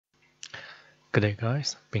Good day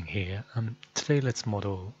guys, Bing here. Today let's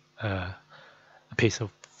model a piece of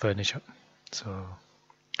furniture. So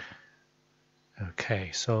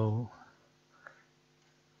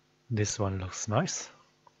this one looks nice.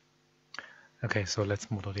 Okay, so let's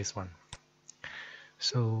model this one.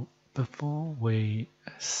 So before we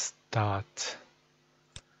start,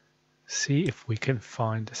 see if we can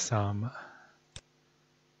find some.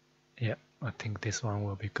 Yeah, I think this one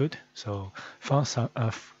will be good. So find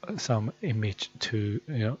some image to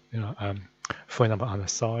for example on the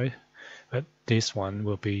side. But this one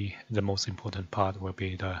will be the most important part. Will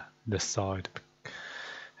be the side.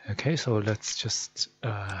 Okay, so let's just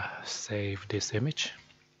save this image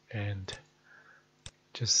and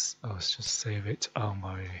I'll just save it on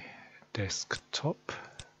my desktop.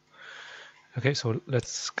 Okay, so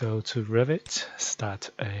let's go to Revit, start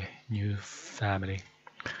a new family.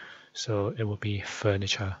 So it will be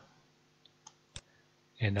furniture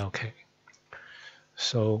and okay.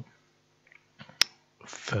 So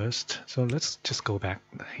first, so let's just go back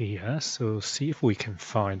here. So see if we can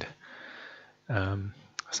find some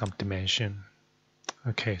dimension.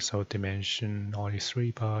 Okay, so dimension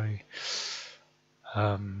 93 by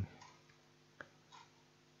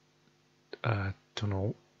don't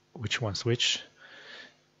know which one's which.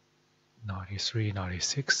 93,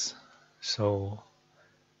 96. So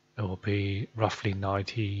it will be roughly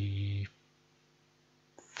 90,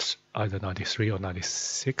 either 93 or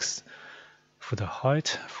 96 for the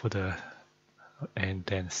height, and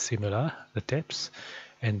then similar the depths,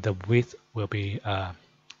 and the width will be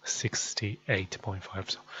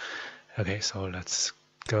 68.5. Okay, so let's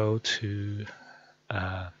go to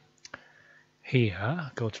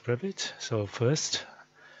here, go to Revit. So first,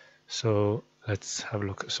 so let's have a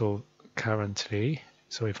look. So currently,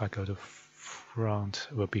 so if I go to front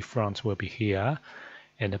will be here,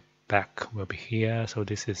 and the back will be here. So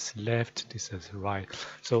this is left, this is right.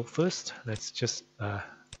 So first, let's just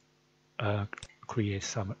create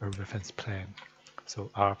some reference plane. So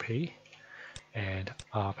RP and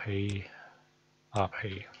RP.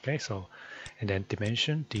 Okay, so and then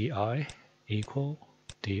dimension DI equal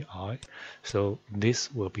DI. So this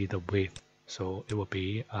will be the width. So it will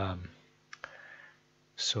be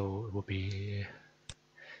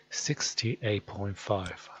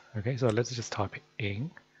 68.5. Okay, so let's just type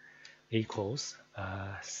in equals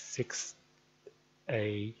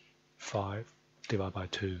 685 divided by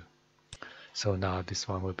 2. So now this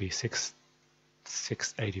one will be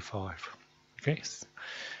 685. Okay,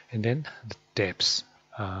 and then the depths.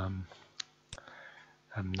 I'm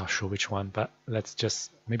not sure which one, but let's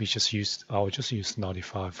just I'll just use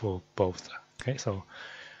 95 for both. Okay, so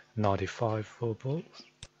 95 for both.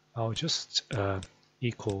 I'll just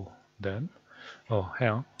equal them. Oh, hang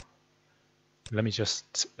on. Let me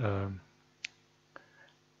just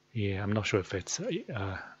yeah, I'm not sure if it's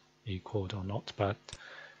equaled or not, but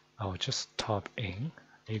I'll just type in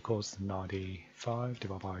equals 95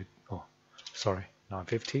 divided by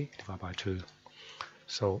 950 divided by 2.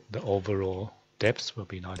 So the overall depth will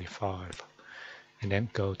be 95. And then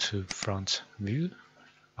go to front view,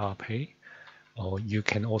 RP, or you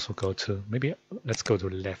can also go to, maybe let's go to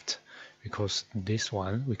left, because this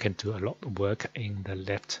one we can do a lot of work in the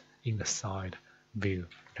left, in the side view.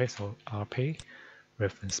 Okay, so RP,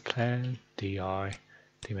 reference plane, DI,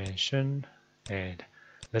 dimension, and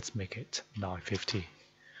let's make it 950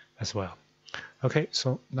 as well. Okay,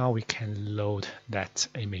 so now we can load that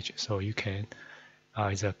image. So you can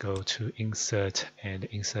either go to insert and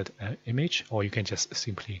insert an image, or you can just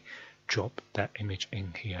simply drop that image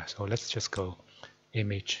in here. So let's just go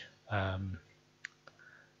image, not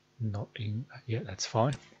in, yeah, that's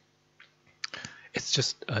fine. It's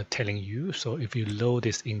just telling you, so if you load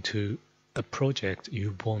this into a project,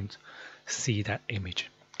 you won't see that image.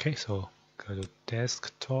 Okay, so go to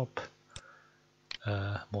desktop,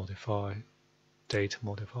 modify, date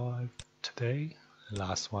modify, today,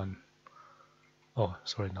 last one. Oh,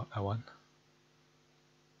 sorry, not that one.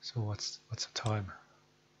 So what's the time?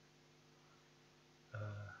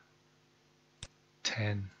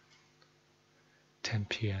 10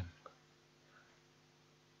 p.m.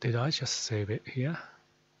 Did I just save it here?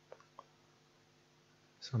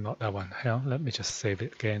 So not that one. Hang on, let me just save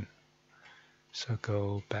it again. So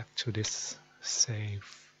go back to this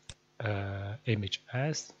save image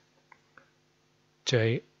as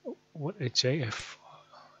what is JF?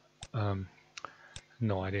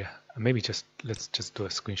 No idea. Maybe let's just do a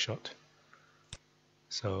screenshot.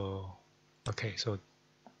 So okay, so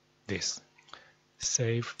this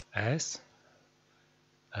save as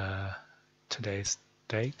today's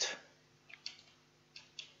date.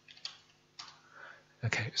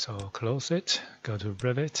 Okay, so close it, go to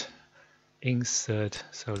Revit, insert.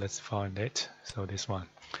 So let's find it. So this one,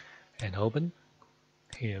 and open.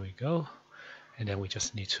 Here we go. And then we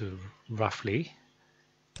just need to roughly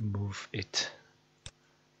move it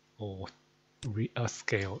or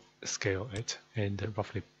scale it and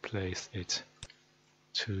roughly place it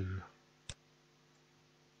to.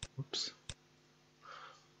 Oops.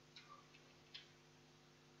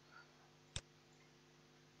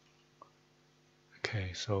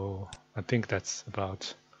 Okay, so I think that's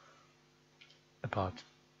about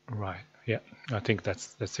right. Yeah, I think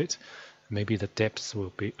that's it. Maybe the depth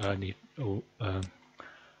will be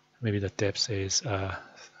maybe the depth is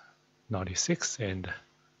 96 and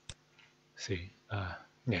see.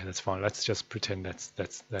 Yeah, that's fine. Let's just pretend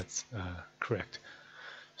that's correct.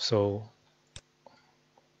 So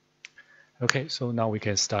okay, so now we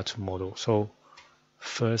can start to model. So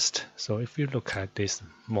first, so if you look at this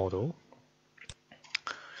model,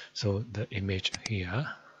 so the image here,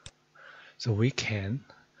 so we can,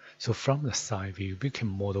 so from the side view, we can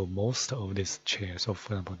model most of this chair. So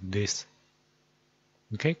for example, this,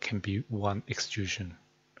 okay, can be one extrusion,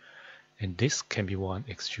 and this can be one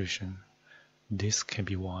extrusion, this can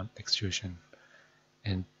be one extrusion,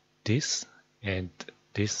 and this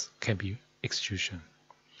can be extrusion.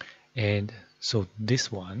 And so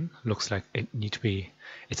this one looks like it need to be,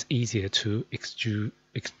 it's easier to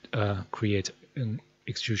create an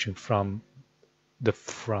extrusion from the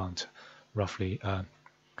front, roughly.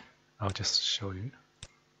 I'll just show you.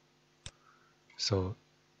 So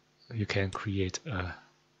you can create a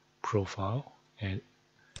profile and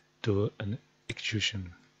do an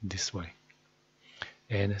extrusion this way.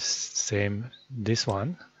 And same this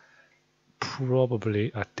one,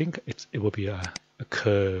 probably I think it will be a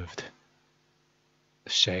curved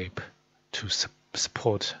shape to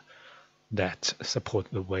support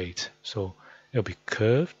the weight. So it'll be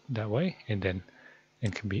curved that way, and then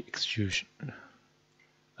it can be extrusion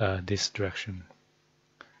this direction,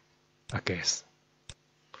 I guess.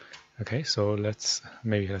 Okay, so let's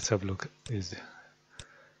have a look.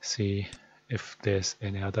 See if there's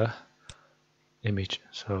any other image.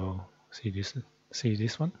 So see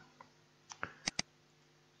this one,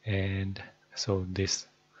 and so this.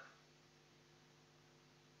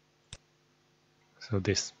 So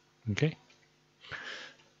this, okay.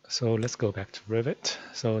 So let's go back to Revit.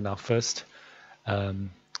 So now first,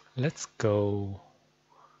 let's go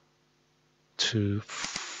to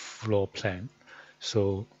floor plan.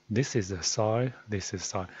 So this is the side, this is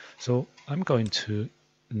side. So I'm going to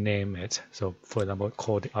name it. So for example,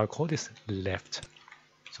 I'll call this left.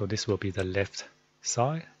 So this will be the left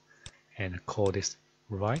side, and call this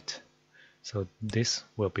right. So this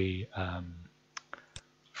will be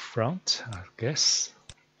front, I guess,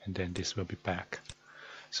 and then this will be back.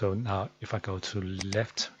 So now if I go to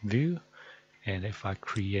left view, and if I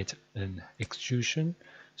create an extrusion,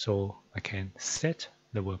 so I can set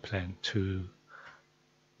the work plan to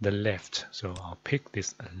the left. So I'll pick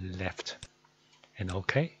this left and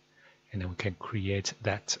OK, and then we can create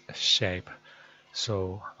that shape.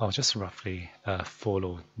 So I'll just roughly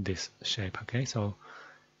follow this shape. Okay, so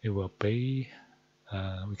it will be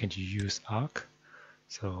we can use arc.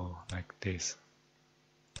 So like this,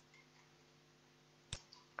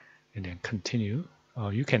 and then continue.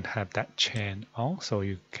 You can have that chain on, so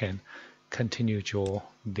you can continue draw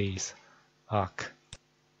these arc.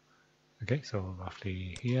 Okay, so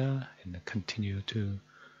roughly here, and then continue to.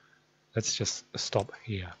 Let's just stop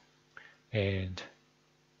here, and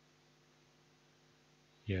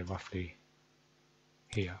yeah, roughly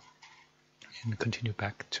here, and continue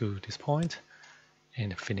back to this point,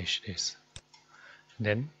 and finish this.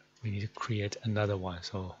 Then we need to create another one.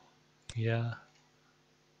 So here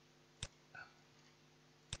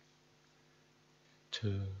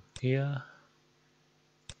to here,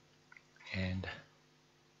 and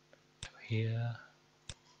to here,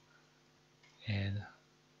 and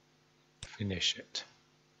finish it.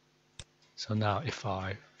 So now if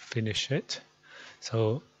I finish it,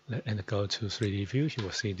 so and go to 3D view, you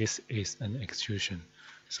will see this is an extrusion.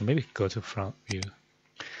 So maybe go to front view.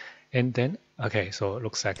 And then, okay, so it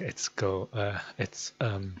looks like it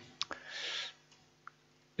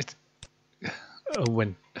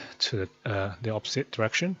went to the opposite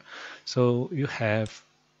direction. So you have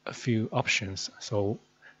a few options. So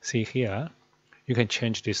see here, you can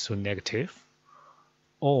change this to negative,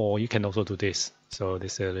 or you can also do this. So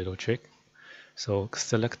this is a little trick. So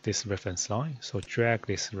select this reference line. So drag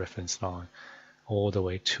this reference line all the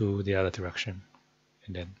way to the other direction,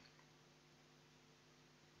 and then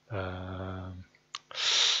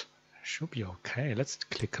should be okay. Let's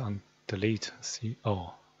click on delete. See,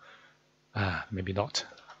 maybe not.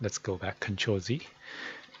 Let's go back. Control Z,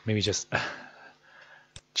 maybe just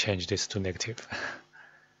change this to negative.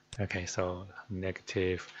 Okay, so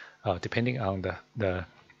negative, depending on the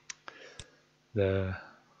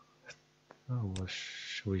what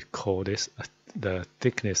should we call this? The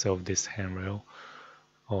thickness of this handrail.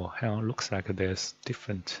 Oh, hang on, looks like there's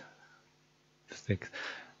different things.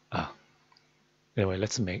 Anyway,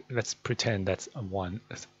 let's pretend that's one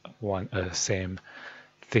same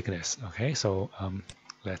thickness. Okay, so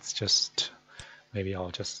let's just maybe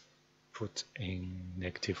I'll just put in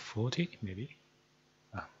negative 40 maybe,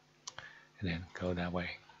 and then go that way.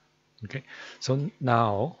 Okay, so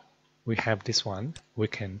now we have this one. We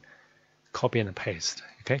can copy and paste.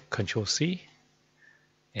 Okay, Control C,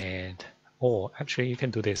 and or actually you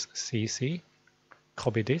can do this: CC,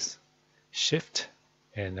 copy this, Shift,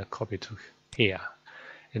 and copy to here.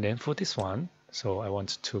 And then for this one, so I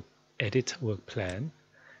want to edit work plan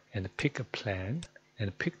and pick a plan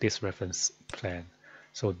and pick this reference plan.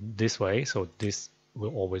 So this way, so this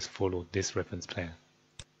will always follow this reference plan.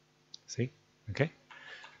 See? Okay.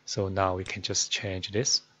 So now we can just change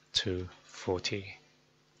this to 40.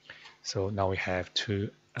 So now we have two,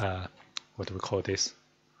 what do we call this?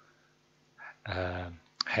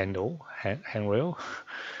 Handrail.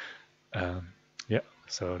 Yeah,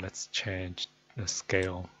 so let's change the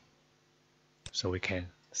scale so we can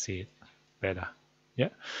see it better. Yeah,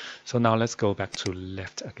 so now let's go back to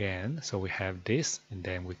left again. So we have this, and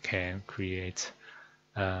then we can create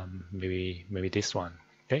maybe this one.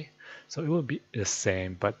 Okay, so it will be the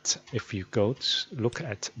same, but if you go to look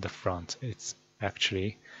at the front, it's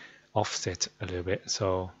actually offset a little bit.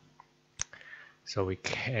 So we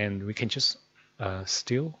can just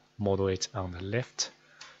still model it on the left.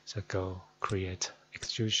 So go create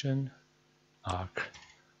extrusion arc,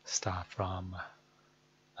 start from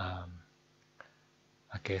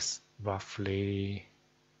I guess roughly,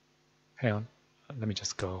 hang on, let me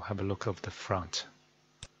just go have a look of the front.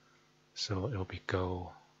 So it'll be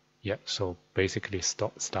go, yeah, so basically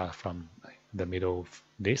start from the middle of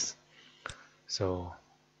this. So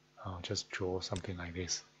I'll just draw something like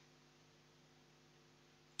this.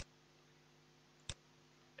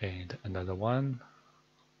 And another one,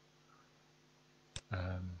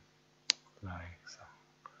 like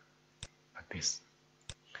this.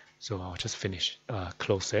 So I'll just finish,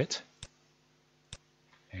 close it,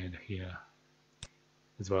 and here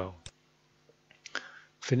as well.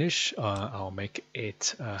 Finish, I'll make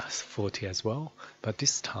it 40 as well, but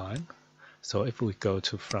this time, so if we go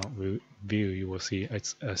to front view, you will see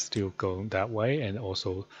it's still going that way, and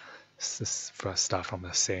also start from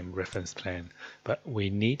the same reference plan, but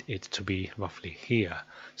we need it to be roughly here.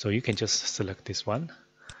 So you can just select this one.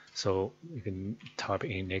 So you can type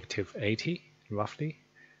in negative 80 roughly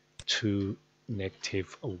to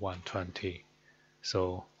negative 120.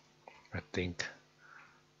 So I think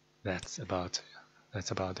that's about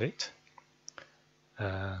it.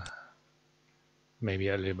 Maybe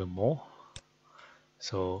a little bit more.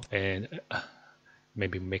 So and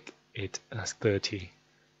maybe make it 30.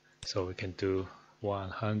 So we can do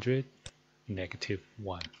 100 negative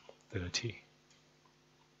 130.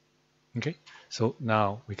 Okay, so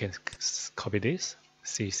now we can copy this,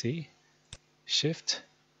 CC, Shift,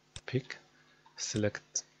 pick,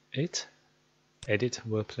 select it, edit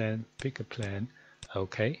work plan, pick a plan,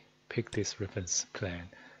 OK, pick this reference plan, and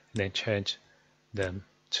then change them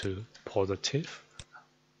to positive.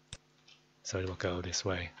 So it will go this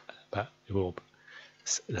way, but it will be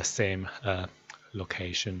the same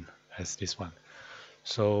location as this one.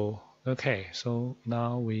 So okay, so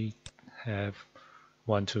now we have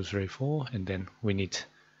 1, 2, 3, 4, and then we need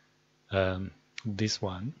this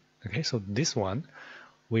one. Okay, so this one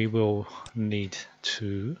we will need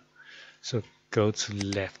to go to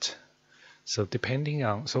left. So depending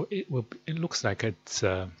on, so it looks like it's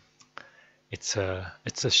a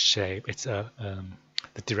shape. It's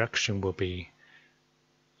the direction will be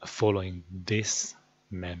following this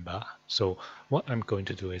member. So what I'm going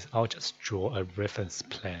to do is I'll just draw a reference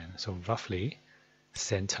plan. So roughly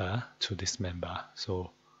center to this member.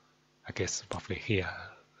 So I guess roughly here,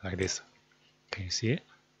 like this. Can you see it?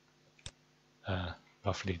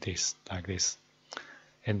 Roughly this, like this.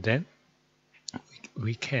 And then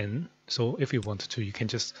we can, so if you want to, you can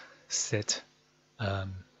just set,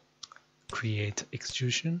 create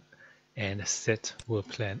extrusion and set work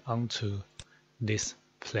plan onto this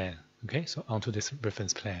plan. Okay, so onto this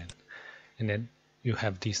reference plan. And then you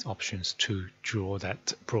have these options to draw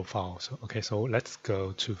that profile. So, okay, so let's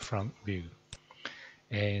go to front view.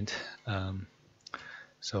 And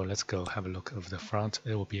so let's go have a look of the front.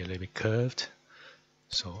 It will be a little bit curved.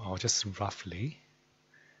 So I'll just roughly,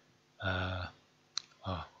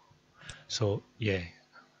 so yeah,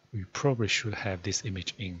 we probably should have this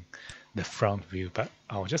image in the front view, but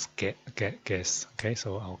I'll just guess. Okay,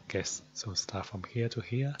 so I'll guess. So start from here to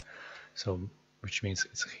here, so which means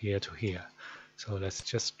it's here to here. So let's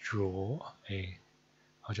just draw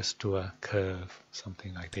I'll just do a curve,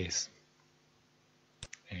 something like this,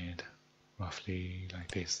 and roughly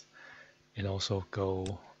like this, and also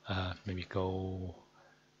go maybe go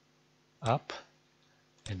up,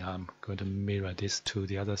 and I'm going to mirror this to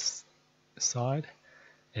the other side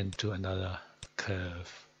and do another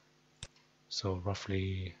curve. So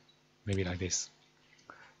roughly maybe like this.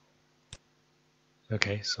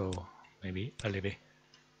 Okay, so maybe a little bit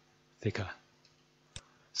thicker.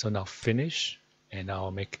 So now finish, and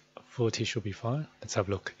I'll make 40 should be fine. Let's have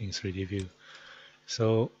a look in 3D view.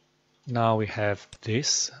 So now we have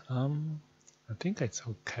this. I think it's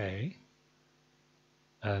okay.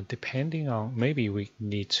 Depending on, maybe we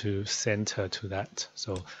need to center to that.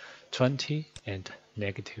 So 20 and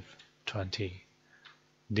 -20.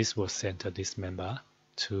 This will center this member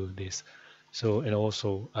to this. So, and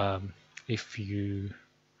also if you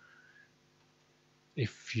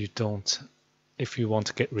want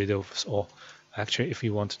to get rid of, or actually if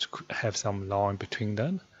you want to have some line between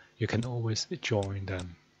them, you can always join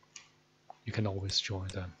them.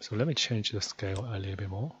 So let me change the scale a little bit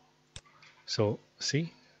more. So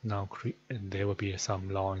see, now there will be some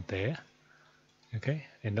line there. Okay,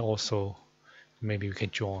 and also maybe we can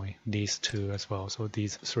join these two as well. So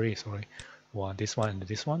these three, sorry, this one and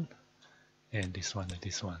this one, and this one and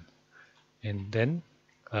this one. And then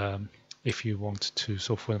if you want to,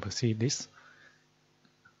 so for example, see this,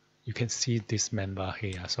 you can see this member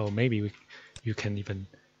here. So maybe you can even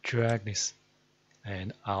drag this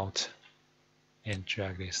and out and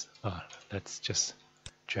drag this. Let's just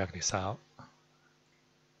drag this out,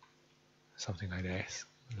 something like this,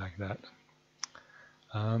 like that.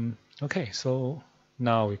 Okay, so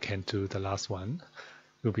now we can do the last one.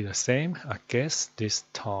 It will be the same. I guess this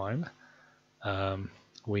time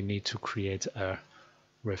we need to create a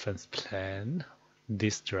reference plane,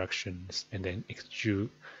 these directions, and then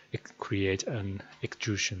create an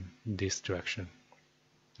extrusion in this direction.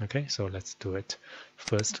 Okay, so let's do it.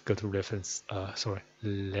 First, go to reference,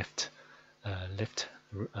 left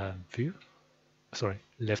view,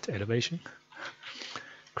 left elevation.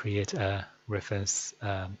 Create a reference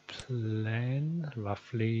plane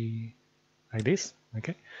roughly like this.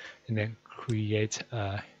 Okay, and then create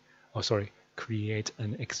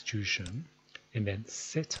an extrusion, and then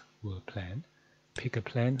set world plane. Pick a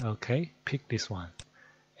plane. Okay, pick this one,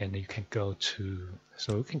 and you can go to.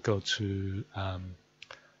 So you can go to.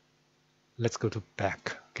 Let's go to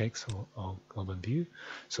back. Okay, so I'll open view.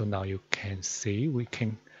 So now you can see we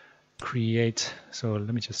can create. So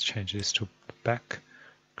let me just change this to back.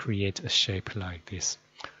 Create a shape like this.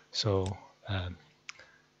 So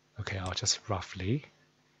okay, I'll just roughly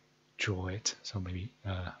draw it. So maybe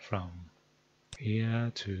from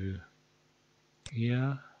here to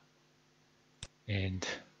here and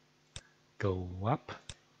go up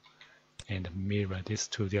and mirror this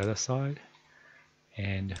to the other side,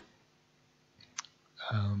 and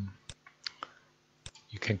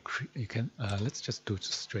you can let's just do a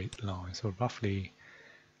straight line. So roughly,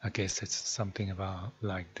 I guess it's something about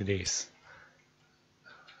like this.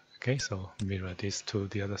 Okay, so mirror this to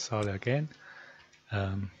the other side again,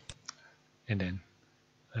 and then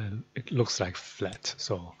it looks like flat.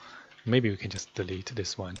 So maybe we can just delete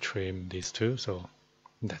this one, trim these two. So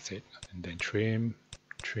that's it, and then trim,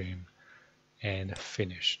 and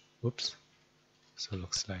finish. Whoops. So it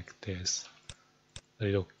looks like there's a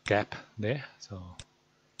little gap there. So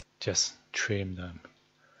just trim them.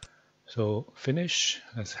 So finish.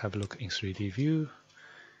 Let's have a look in 3D view.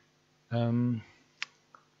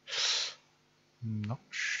 Not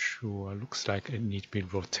sure. Looks like it needs to be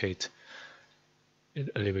rotate it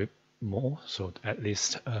a little bit more. So at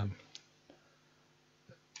least the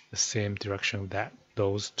same direction that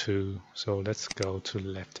those two. So let's go to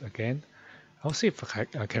left again. I'll see if I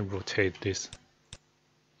can rotate this.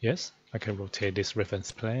 Yes, I can rotate this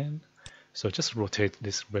reference plane. So just rotate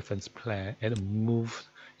this reference plane and move.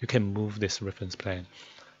 You can move this reference plane,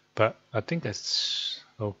 but I think that's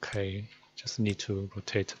okay. Just need to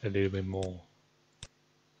rotate a little bit more.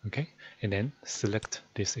 Okay, and then select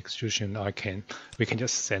this extrusion. We can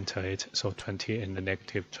just center it. So 20 and the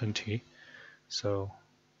 -20. So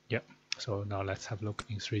yeah. So now let's have a look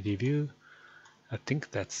in 3D view. I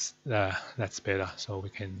think that's better. So we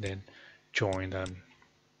can then join them.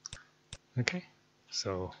 Okay,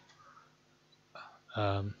 so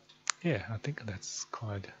yeah, I think that's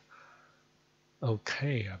quite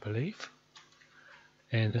okay, I believe.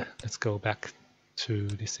 And let's go back to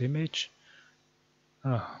this image.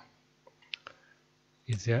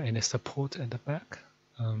 Is there any support at the back?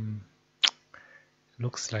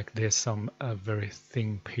 Looks like there's some very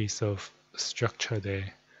thin piece of structure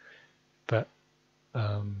there, but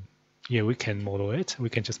yeah, we can model it. We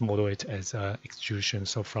can just model it as extrusion.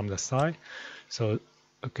 So from the side, so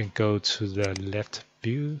we can go to the left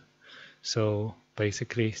view. So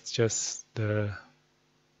basically, it's just the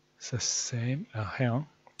same. Hang on.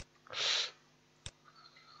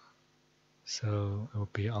 So it will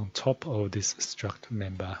be on top of this struct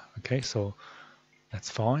member. Okay, so that's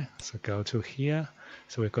fine. So go to here.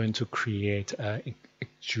 So we're going to create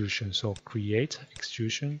extrusion. So create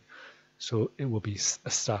extrusion. So it will be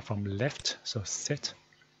start from left. So set,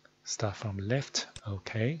 start from left.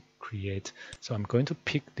 Okay, create. So I'm going to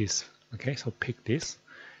pick this. Okay, so pick this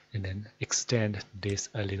and then extend this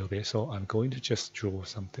a little bit. So I'm going to just draw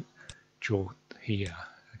something, draw here.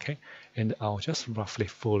 Okay, and I'll just roughly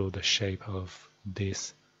follow the shape of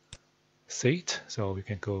this seat. So we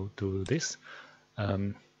can go do this.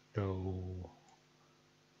 Go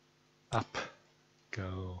up,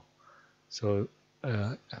 go. So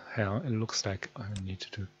hang on, it looks like I need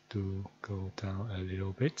to go down a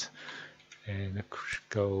little bit and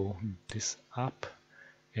go this up,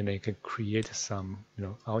 and then you can create some,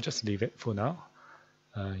 I'll just leave it for now.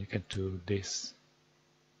 You can do this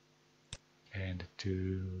and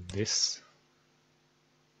do this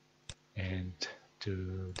and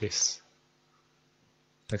do this.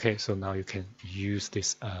 Okay, so now you can use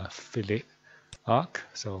this fillet arc.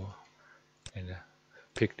 So and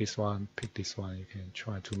pick this one, you can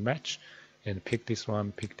try to match, and pick this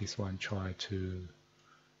one, try to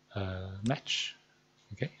match.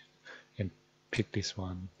 Okay, and pick this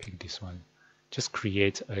one, just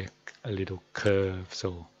create a little curve,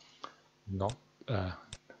 so not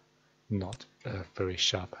very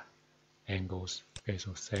sharp angles. Okay,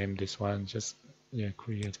 so same this one, just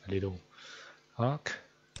create a little arc,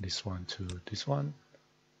 this one to this one.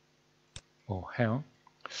 Oh, hang on,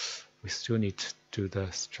 we still need to do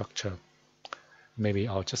the structure. Maybe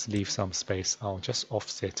I'll just leave some space. I'll just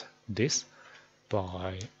offset this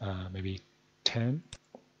by maybe 10.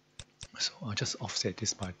 So I'll just offset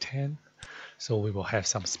this by 10. So we will have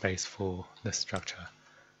some space for the structure.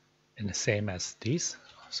 And the same as this.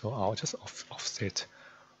 So I'll just offset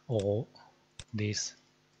all this,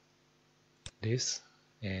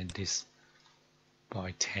 and this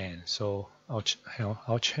by 10. So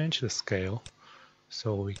I'll change the scale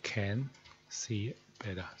so we can see it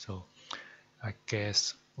better. So I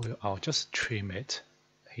guess I'll just trim it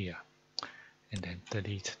here, and then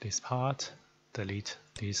delete this part, delete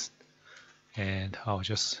this, and I'll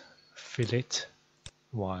just fillet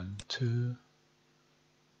 1, 2,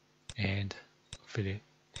 and fillet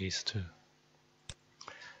these two.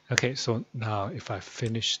 Okay, so now if I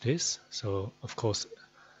finish this, so of course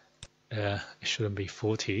it shouldn't be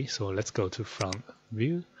 40. So let's go to front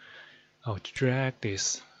view. I'll drag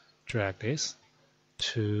this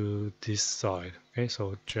to this side. Okay,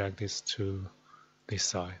 so drag this to this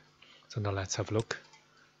side. So now let's have a look.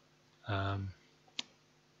 Yeah,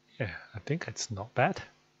 I think it's not bad.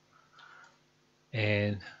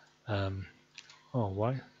 And oh,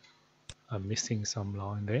 why I'm missing some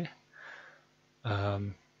line there.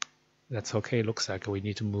 That's okay. Looks like we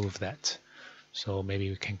need to move that. So maybe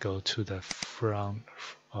we can go to the front,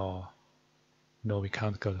 or no, we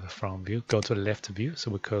can't go to the front view. Go to the left view.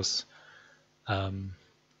 So because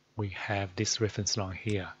we have this reference line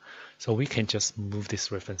here, so we can just move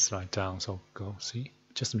this reference line down. So go see,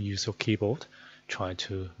 just use your keyboard, try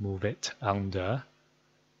to move it under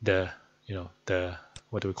the, the,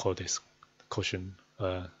 what do we call this, cushion,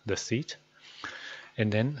 the seat.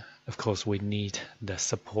 And then of course we need the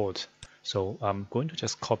support. So I'm going to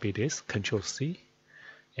just copy this, Control-C,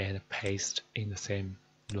 and paste in the same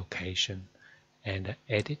location, and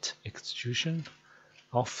edit extrusion,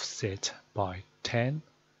 offset by 10,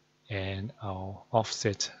 and I'll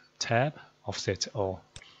offset tab, offset all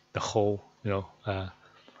the whole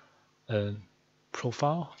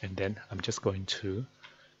profile, and then I'm just going to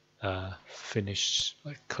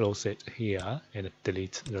close it here and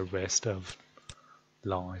delete the rest of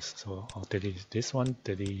lines. So I'll delete this one,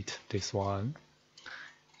 delete this one,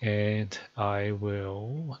 and I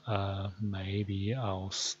will maybe I'll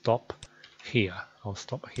stop here.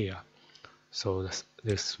 So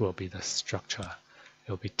this will be the structure. It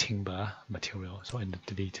will be timber material. So and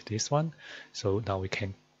delete this one. So now we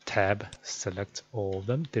can tab, select all of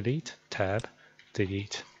them, delete, tab,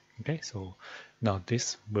 delete. Okay, so now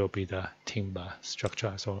this will be the timber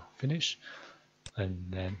structure. So finish, and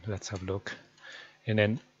then let's have a look. And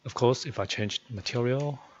then of course if I change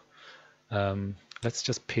material, let's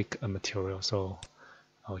just pick a material. So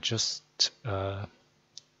I'll just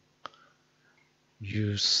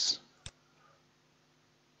use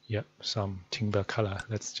some timber color.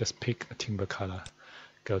 Let's just pick a timber color.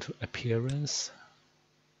 Go to appearance.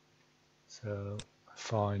 So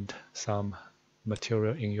find some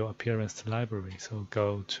material in your appearance library. So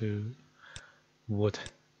go to wood.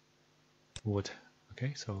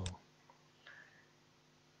 Okay, so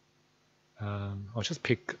I'll just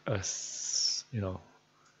pick let's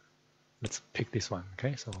pick this one.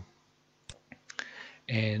 Okay, so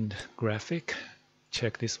and graphic,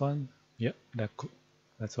 check this one. Yep,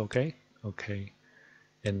 that's okay. Okay,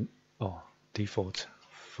 and default,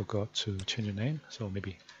 forgot to change the name. So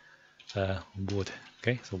maybe wood.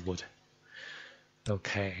 Okay, so wood.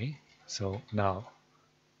 Okay, so now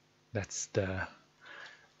that's the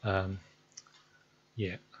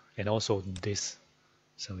and also this,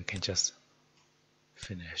 so we can just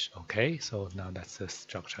finish. Okay, so now that's the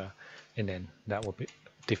structure, and then that will be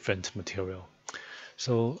different material.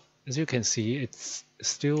 So as you can see, it's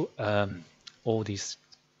still all these.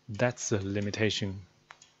 That's the limitation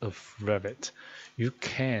of Revit. You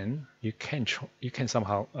can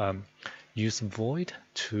somehow use void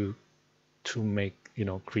to make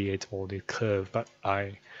create all the curve, but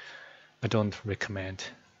I don't recommend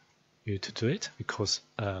you to do it because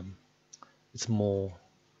it's more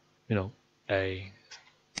a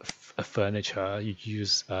furniture you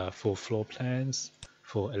use for floor plans,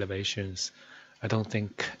 for elevations. I don't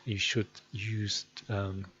think you should use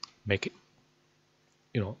make it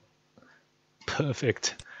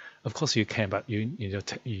perfect. Of course you can, but you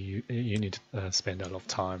need to spend a lot of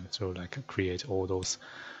time to like create all those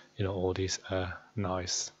all these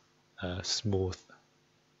nice smooth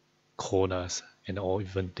corners, and or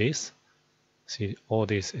even this. See, all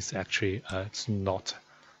this is actually it's not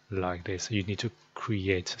like this. You need to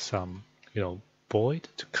create some void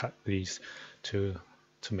to cut these to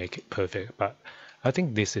make it perfect. But I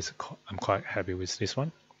think this is I'm quite happy with this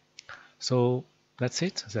one. So that's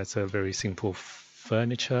it. That's a very simple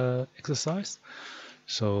furniture exercise.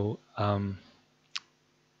 So I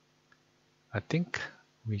think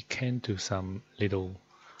we can do some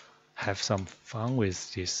have some fun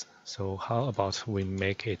with this. So how about we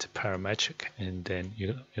make it parametric, and then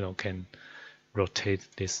you can rotate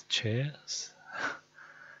these chairs.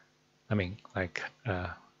 I mean, like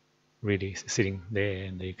really sitting there,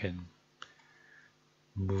 and you can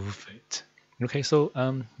move it. Okay, so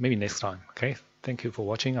maybe next time. Okay, thank you for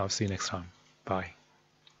watching. I'll see you next time. Bye.